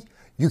Nike,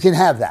 you can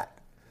have that.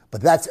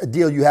 But that's a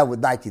deal you have with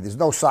Nike. There's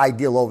no side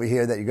deal over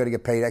here that you're going to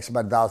get paid X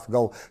amount of dollars to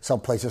go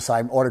someplace to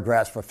sign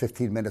autographs for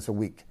 15 minutes a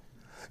week.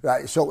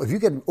 Right? So if you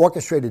can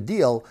orchestrate a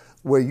deal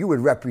where you would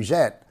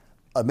represent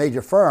a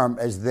major firm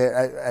as their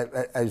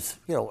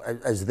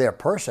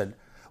person,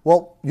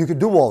 well, you can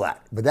do all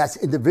that, but that's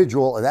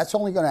individual, and that's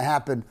only going to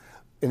happen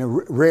in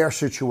rare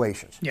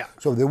situations. Yeah.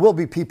 So there will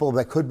be people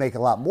that could make a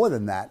lot more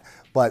than that,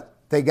 but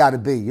they got to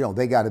be,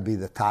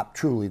 the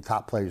truly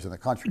top players in the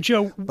country.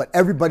 Joe, but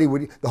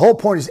the whole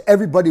point is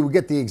everybody would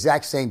get the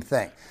exact same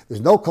thing.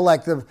 There's no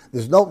collective.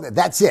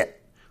 That's it.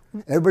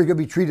 Everybody's going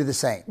to be treated the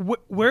same.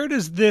 Where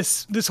does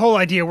this whole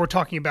idea we're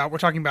talking about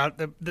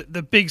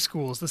the big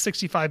schools, the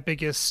 65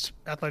 biggest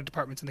athletic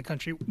departments in the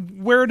country,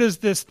 where does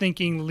this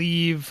thinking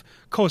leave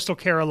Coastal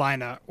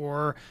Carolina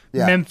or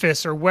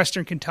Memphis or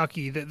Western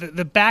Kentucky,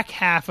 the back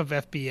half of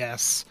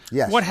FBS?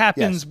 Yes. What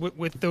happens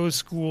with those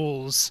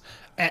schools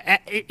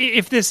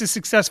if this is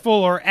successful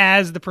or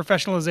as the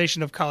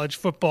professionalization of college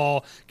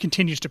football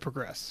continues to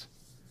progress?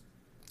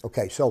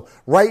 Okay, so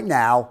right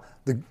now,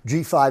 the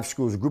G5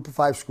 schools, the group of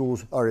 5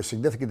 schools, are at a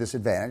significant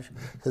disadvantage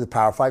to the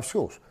Power 5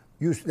 schools.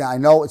 Now, I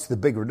know it's the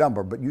bigger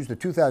number, but use the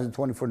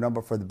 2024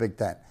 number for the Big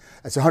Ten.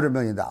 That's $100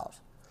 million.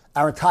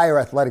 Our entire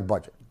athletic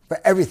budget, for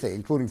everything,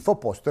 including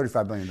football, is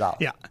 $35 million.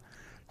 Yeah.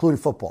 Including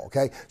football,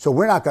 okay? So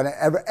we're not going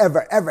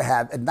to ever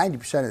have, and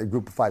 90% of the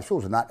group of 5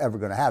 schools are not ever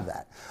going to have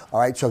that. All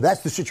right, so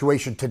that's the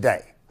situation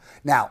today.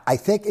 Now, I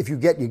think if you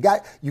got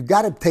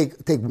to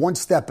take one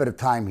step at a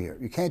time here.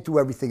 You can't do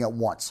everything at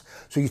once.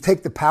 So you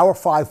take the Power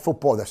 5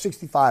 football, there's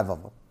 65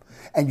 of them,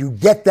 and you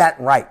get that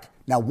right.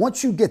 Now,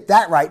 once you get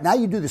that right, now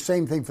you do the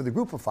same thing for the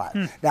group of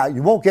 5. Now,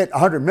 you won't get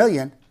 $100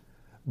 million,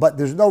 but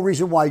there's no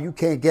reason why you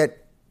can't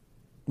get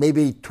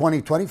maybe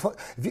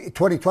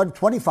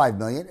 25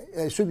 million.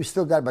 Assume you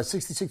still got about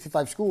 60,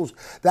 65 schools.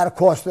 That'll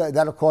cost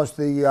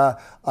the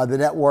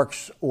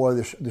networks or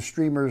the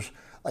streamers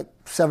like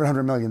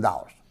 $700 million.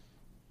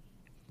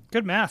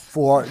 Good math.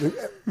 But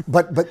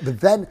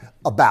then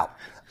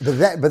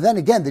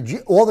again,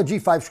 all the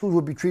G5 schools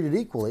would be treated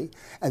equally.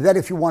 And then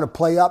if you want to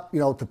play up,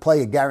 to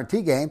play a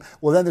guarantee game,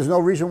 well, then there's no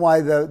reason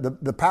why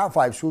the Power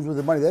 5 schools with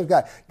the money they've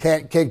got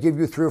can't give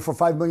you $3 or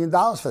 $5 million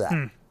for that.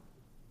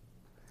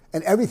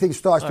 And everything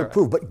starts to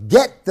improve. But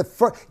get the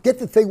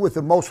thing with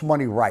the most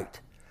money right.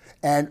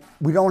 And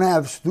we're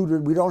not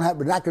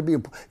going to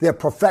be. They're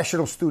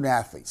professional student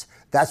athletes.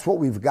 That's what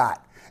we've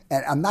got.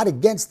 And I'm not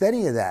against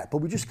any of that, but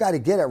we just got to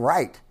get it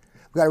right.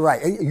 We got it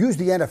right. Use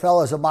the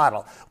NFL as a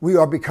model. We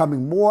are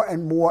becoming more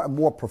and more and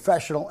more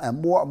professional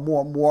and more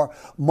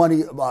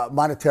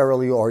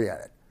monetarily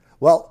oriented.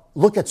 Well,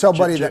 look at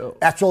somebody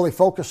that's all they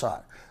focus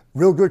on.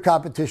 Real good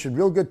competition,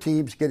 real good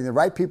teams, getting the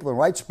right people in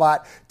the right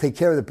spot, take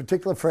care of the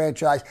particular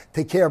franchise,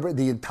 take care of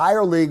the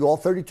entire league, all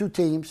 32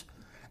 teams,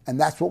 and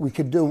that's what we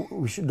can do.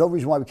 No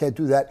reason why we can't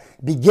do that.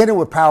 Beginning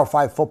with Power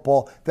 5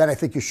 football, then I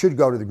think you should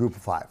go to the Group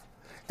of 5.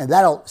 And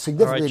that'll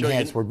significantly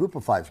enhance what Group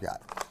of 5's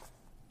got.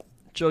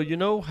 Joe, you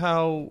know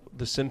how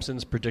The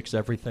Simpsons predicts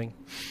everything?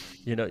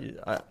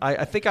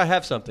 I think I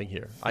have something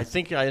here. I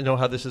think I know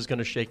how this is going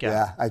to shake out.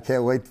 Yeah, I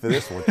can't wait for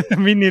this one.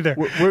 Me neither.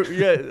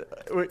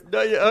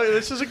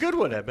 This is a good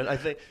one, Edmund. I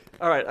think.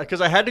 All right,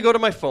 because I had to go to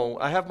my phone.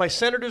 I have my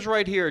senators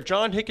right here,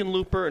 John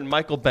Hickenlooper and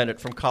Michael Bennett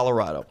from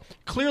Colorado.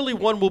 Clearly,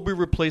 one will be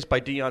replaced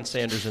by Deion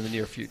Sanders in the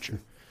near future.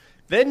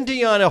 Then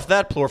Deion, off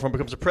that platform,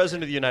 becomes the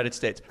president of the United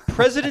States.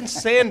 President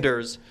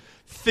Sanders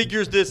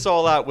figures this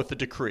all out with the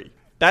decree.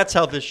 That's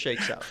how this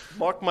shakes out.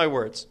 Mark my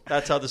words.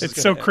 That's how this is going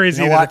to It's so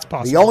crazy that it's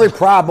possible. The only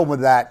problem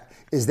with that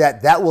is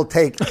that will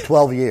take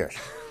 12 years.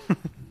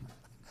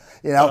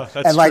 That's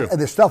and true. And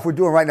the stuff we're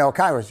doing right now in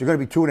Congress, they're going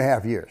to be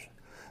 2.5 years.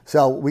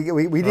 So we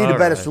need a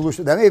better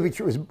solution. That may be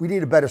true. We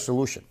need a better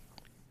solution.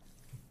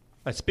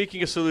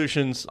 Speaking of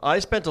solutions, I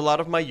spent a lot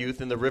of my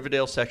youth in the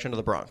Riverdale section of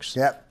the Bronx.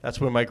 Yep. That's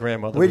where my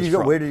grandmother was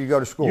from. Where did you go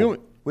to school?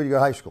 Where did you go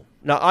to high school?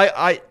 Now,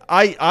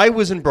 I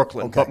was in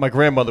Brooklyn, Okay. but my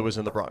grandmother was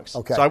in the Bronx.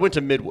 Okay. So I went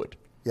to Midwood.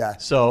 Yeah.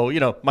 So,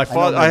 my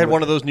father, I had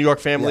one of those New York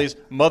families,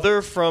 Yeah.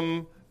 mother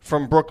from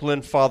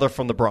Brooklyn, father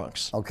from the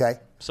Bronx. Okay.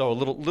 So a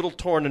little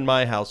torn in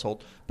my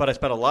household. But I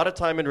spent a lot of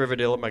time in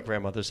Riverdale at my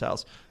grandmother's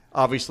house.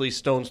 Obviously,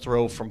 stone's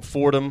throw from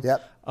Fordham.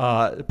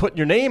 Yep. Putting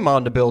your name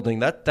on the building,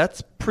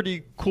 that's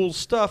pretty cool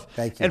stuff.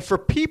 Thank you. And for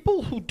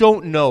people who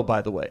don't know,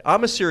 by the way,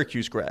 I'm a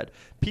Syracuse grad.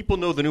 People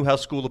know the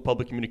Newhouse School of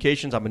Public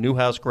Communications. I'm a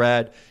Newhouse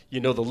grad. You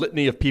know the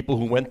litany of people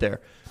who went there.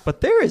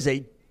 But there is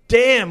a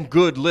damn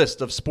good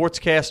list of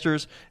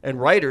sportscasters and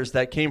writers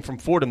that came from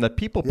Fordham that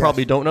people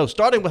probably don't know.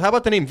 Starting with, how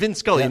about the name Vin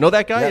Scully? Yep. You know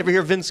that guy? Yep. Ever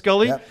hear Vin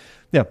Scully? Yep.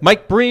 Yeah,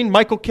 Mike Breen,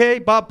 Michael Kay,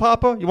 Bob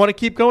Papa. You want to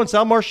keep going?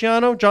 Sal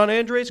Marciano, John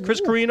Andres,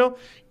 Chris Carino,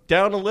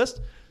 down the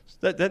list.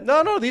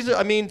 No, these are.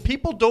 I mean,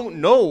 people don't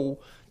know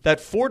that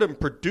Fordham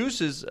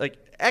produces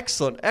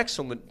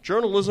excellent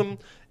journalism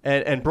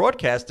and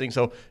broadcasting.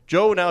 So,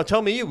 Joe, now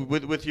tell me,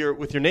 with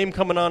your name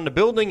coming on the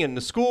building and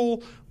the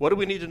school, what do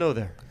we need to know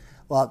there?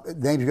 Well, the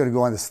name's going to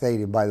go on the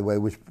stadium, by the way,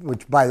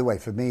 which by the way,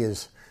 for me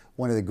is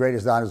one of the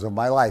greatest honors of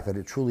my life, and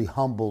it truly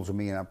humbles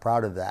me, and I'm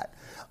proud of that.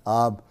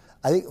 I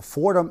think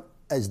Fordham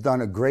has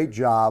done a great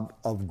job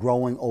of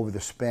growing over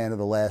the span of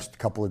the last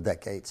couple of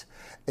decades.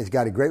 It's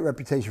got a great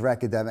reputation for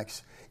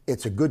academics.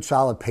 It's a good,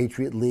 solid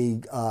Patriot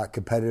League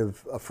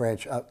competitive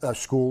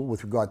school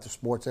with regard to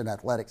sports and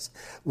athletics.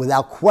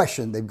 Without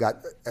question, they've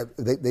got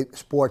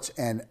sports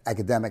and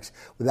academics.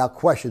 Without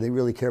question, they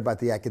really care about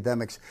the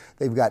academics.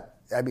 They've got,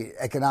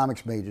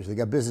 economics majors. They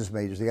got business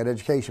majors. They got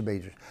education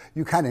majors.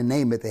 You kind of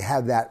name it, they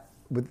have that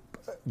with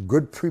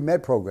good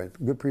pre-med programs,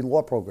 good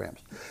pre-law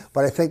programs.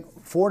 But I think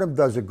Fordham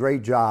does a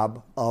great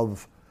job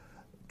of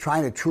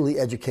trying to truly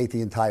educate the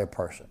entire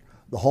person,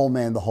 the whole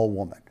man, the whole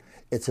woman.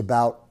 It's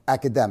about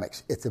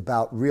academics. It's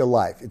about real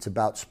life. It's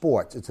about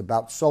sports. It's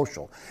about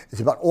social.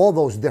 It's about all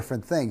those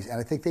different things.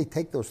 And I think they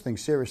take those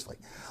things seriously.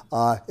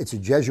 It's a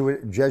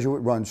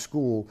Jesuit-run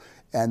school,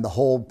 and the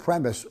whole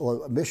premise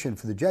or mission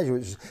for the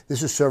Jesuits is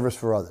this is service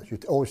for others. You're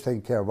always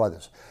taking care of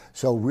others.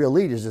 So real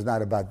leaders is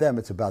not about them.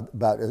 It's about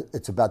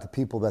the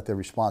people that they're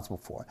responsible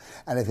for.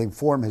 And I think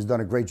Fordham has done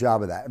a great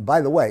job of that. And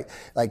by the way,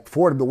 like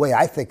Fordham, the way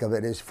I think of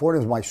it is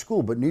Fordham's my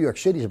school, but New York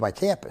City is my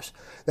campus.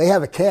 They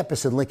have a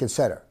campus in Lincoln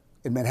Center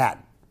in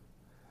Manhattan,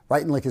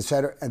 right in Lincoln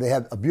Center, and they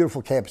have a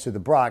beautiful campus in the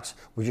Bronx,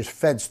 which is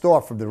fenced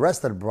off from the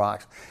rest of the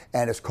Bronx,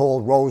 and it's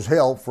called Rose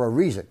Hill for a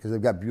reason, because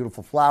they've got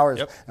beautiful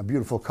flowers and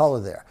beautiful color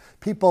there.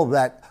 People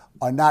that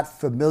are not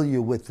familiar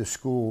with the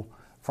school,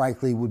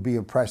 frankly, would be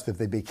impressed if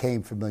they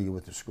became familiar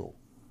with the school.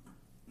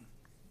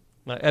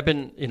 Now,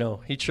 Eben,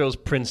 he chose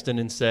Princeton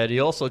instead. He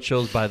also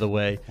chose, by the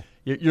way,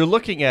 you're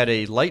looking at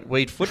a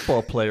lightweight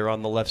football player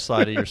on the left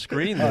side of your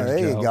screen there, there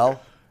Joe. You go.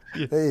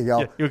 There you go.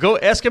 Yeah, you go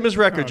ask him his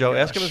record, Joe.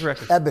 Gosh. Ask him his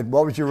record. Eben,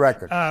 what was your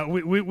record?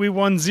 We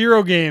won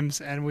 0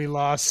 games and we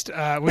lost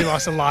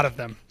a lot of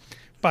them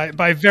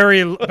by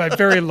very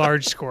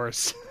large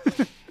scores.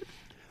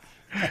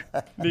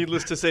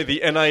 Needless to say,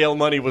 the NIL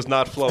money was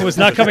not flowing. It was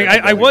not coming.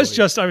 I was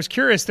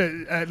curious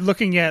that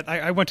looking at.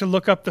 I went to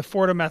look up the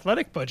Fordham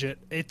athletic budget.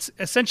 It's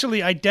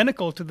essentially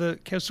identical to the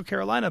Coastal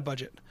Carolina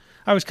budget.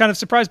 I was kind of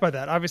surprised by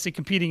that. Obviously,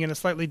 competing in a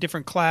slightly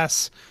different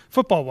class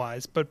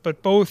football-wise,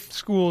 but both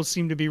schools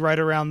seem to be right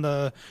around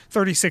the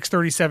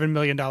 $36-37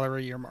 million a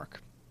year mark.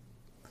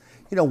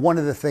 One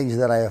of the things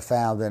that I have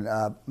found,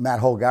 and Matt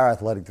Hogue, our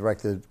athletic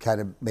director,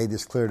 kind of made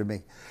this clear to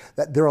me,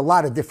 that there are a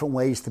lot of different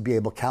ways to be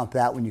able to count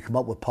that when you come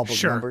up with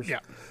public numbers.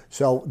 Yeah.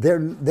 So they're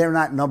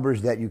not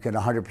numbers that you can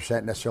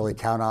 100% necessarily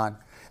count on,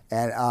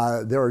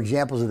 and there are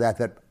examples of that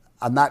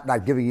I'm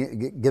not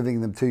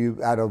giving them to you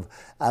out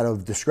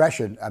of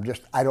discretion.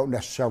 I don't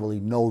necessarily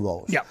know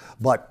those. Yeah.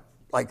 But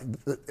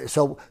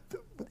so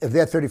if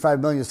they're $35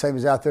 million, the same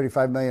as our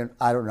 $35 million,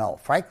 I don't know.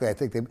 Frankly, I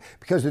think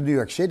because of New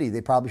York City,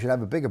 they probably should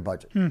have a bigger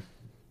budget.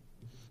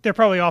 They're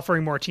probably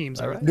offering more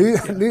teams. Right?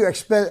 New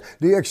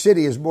York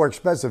City is more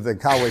expensive than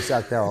Conway,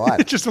 South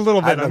Carolina. Just a little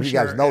bit. I don't know if you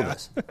guys know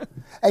this.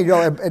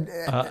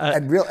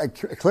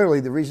 And clearly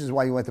the reasons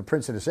why you went to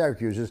Princeton and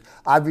Syracuse is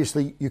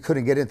obviously you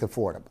couldn't get into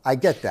Fordham. I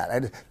get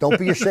that. Don't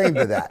be ashamed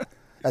of that.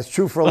 That's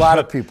true for a lot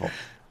of people.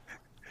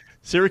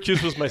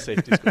 Syracuse was my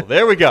safety school.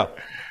 There we go.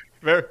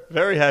 Very,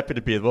 very happy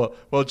to be there.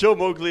 Well, Joe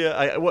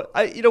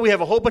Moglia, we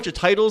have a whole bunch of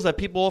titles that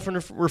people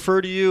often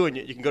refer to you, and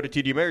you can go to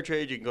TD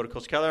Ameritrade, you can go to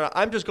Coastal Carolina.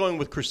 I'm just going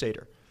with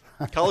Crusader.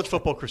 College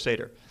football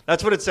Crusader.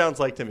 That's what it sounds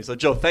like to me. So,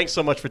 Joe, thanks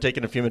so much for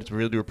taking a few minutes. We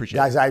really do appreciate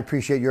it. Guys, I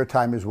appreciate your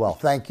time as well.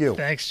 Thank you.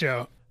 Thanks,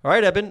 Joe. All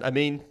right,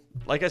 Eben.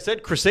 Like I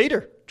said,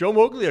 Crusader. Joe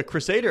Moglia,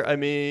 Crusader.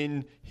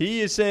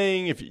 He is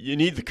saying if you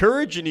need the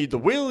courage, you need the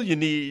will, you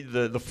need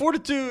the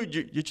fortitude,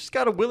 you just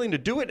got to willing to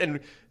do it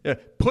and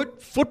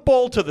put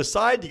football to the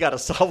side. You got to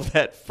solve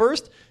that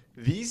first.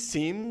 These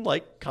seem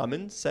like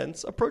common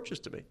sense approaches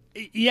to me.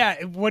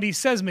 Yeah, what he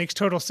says makes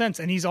total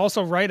sense, and he's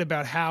also right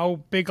about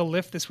how big a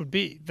lift this would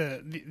be.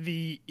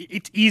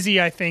 It's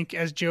easy, I think,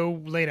 as Joe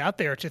laid out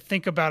there, to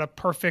think about a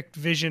perfect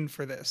vision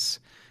for this.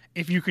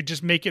 if you could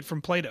just make it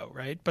from Play-Doh,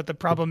 right? But the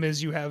problem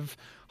is you have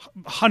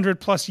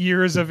 100+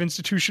 years of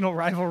institutional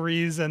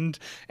rivalries and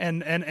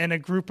a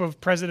group of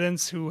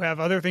presidents who have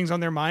other things on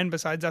their mind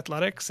besides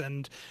athletics.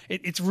 And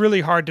it's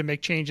really hard to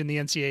make change in the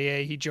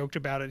NCAA. He joked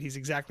about it. He's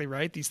exactly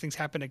right. These things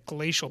happen at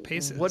glacial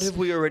paces. What have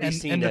we already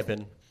seen,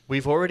 Evan?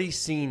 We've already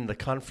seen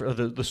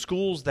the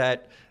schools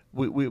that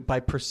we by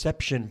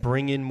perception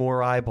bring in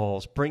more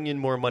eyeballs, bring in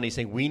more money,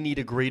 saying we need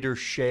a greater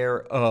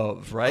share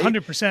of, right?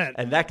 100%.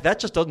 And that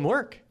just doesn't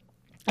work.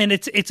 And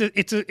it's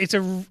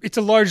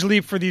a large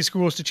leap for these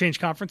schools to change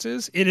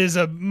conferences. It is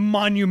a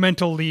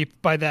monumental leap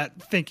by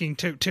that thinking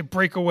to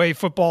break away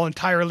football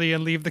entirely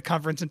and leave the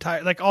conference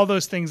entirely. Like all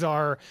those things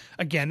are,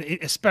 again,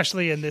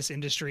 especially in this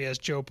industry, as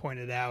Joe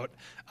pointed out,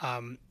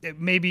 it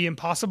may be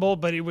impossible,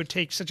 but it would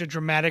take such a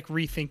dramatic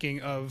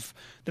rethinking of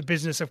the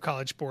business of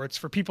college sports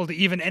for people to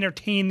even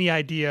entertain the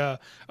idea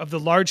of the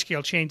large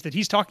scale change that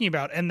he's talking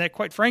about, and that,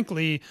 quite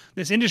frankly,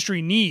 this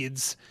industry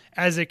needs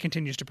as it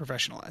continues to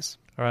professionalize.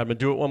 All right, I'm going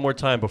to do it one more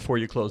time before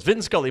you close.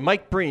 Vin Scully,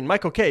 Mike Breen,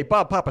 Michael Kay,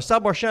 Bob Papa,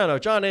 Sal Marciano,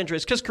 John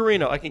Andres, Chris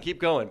Carino. I can keep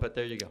going, but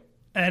there you go.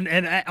 And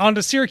on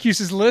to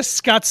Syracuse's list,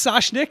 Scott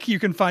Soshnick. You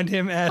can find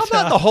him at... How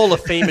about the Hall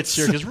of Fame at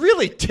Syracuse?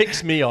 Really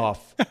ticks me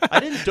off. I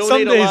didn't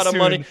donate a lot of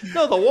money.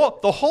 No,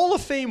 the Hall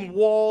of Fame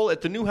wall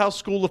at the Newhouse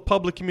School of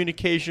Public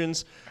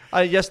Communications.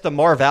 Yes, the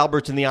Marv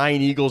Alberts and the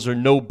Iron Eagles are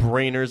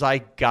no-brainers. I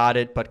got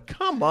it. But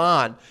come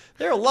on.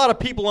 There are a lot of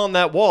people on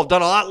that wall who have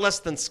done a lot less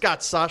than Scott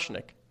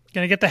Soshnick.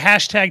 Going to get the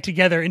hashtag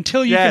together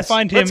until you can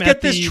find him. Let's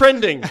get this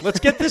trending. Let's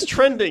get this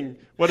trending.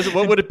 What is it?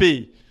 What would it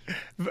be?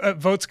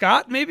 Vote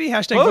Scott, maybe?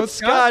 Hashtag vote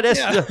Scott.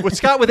 With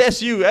Scott with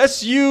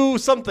SU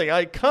something.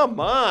 Come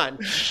on.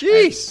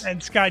 Jeez.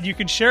 And Scott, you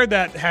can share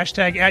that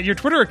hashtag at your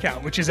Twitter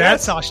account, which is at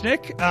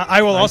Soshnick.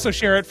 I will also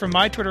share it from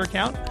my Twitter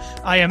account.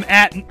 I am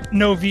at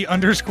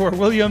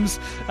Novi_Williams.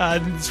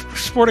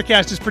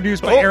 Sporticast is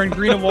produced by Aaron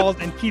Greenewald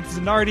and Keith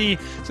Zanardi.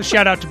 So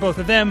shout out to both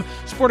of them.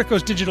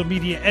 Sportico's digital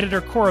media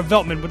editor, Cora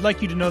Veltman, would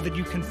like you to know that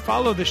you can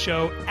follow the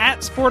show at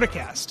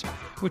Sporticast,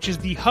 which is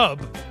the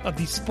hub of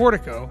the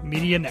Sportico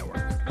Media Network.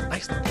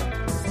 Excellent.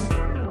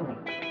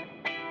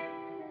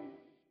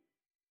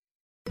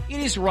 It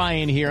is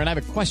Ryan here, and I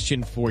have a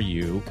question for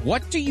you.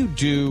 What do you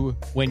do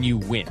when you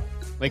win?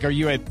 Like, are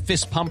you a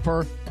fist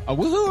pumper, a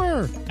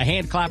woohooer, a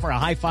hand clapper, a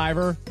high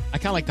fiver? I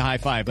kind of like the high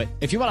five, but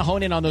if you want to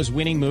hone in on those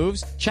winning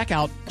moves, check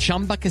out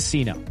Chumba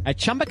Casino. At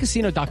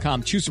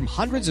ChumbaCasino.com, choose from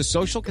hundreds of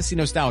social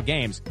casino-style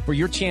games for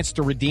your chance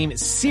to redeem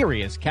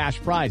serious cash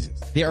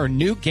prizes. There are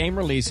new game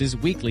releases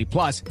weekly,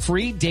 plus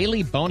free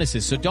daily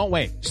bonuses, so don't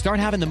wait. Start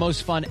having the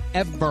most fun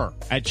ever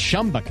at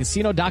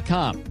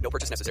ChumbaCasino.com. No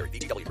purchase necessary.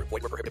 VGW. Void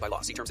where prohibited by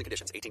law. See terms and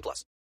conditions.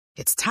 18+.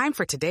 It's time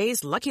for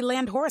today's Lucky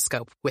Land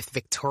horoscope with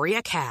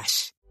Victoria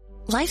Cash.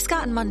 Life's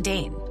gotten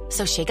mundane,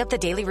 so shake up the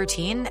daily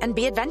routine and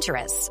be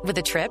adventurous with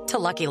a trip to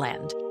Lucky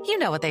Land. You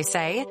know what they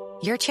say,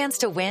 your chance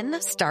to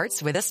win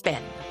starts with a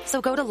spin. So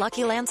go to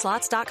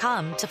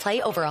LuckyLandSlots.com to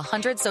play over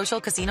 100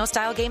 social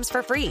casino-style games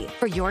for free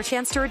for your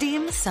chance to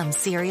redeem some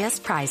serious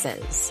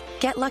prizes.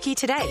 Get lucky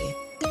today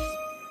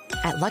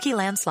at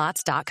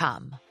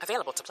LuckyLandSlots.com.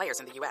 Available to players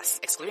in the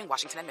U.S., excluding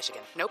Washington and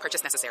Michigan. No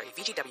purchase necessary.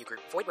 VGW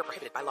Group. Void where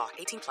prohibited by law.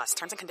 18+.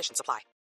 Terms and conditions apply.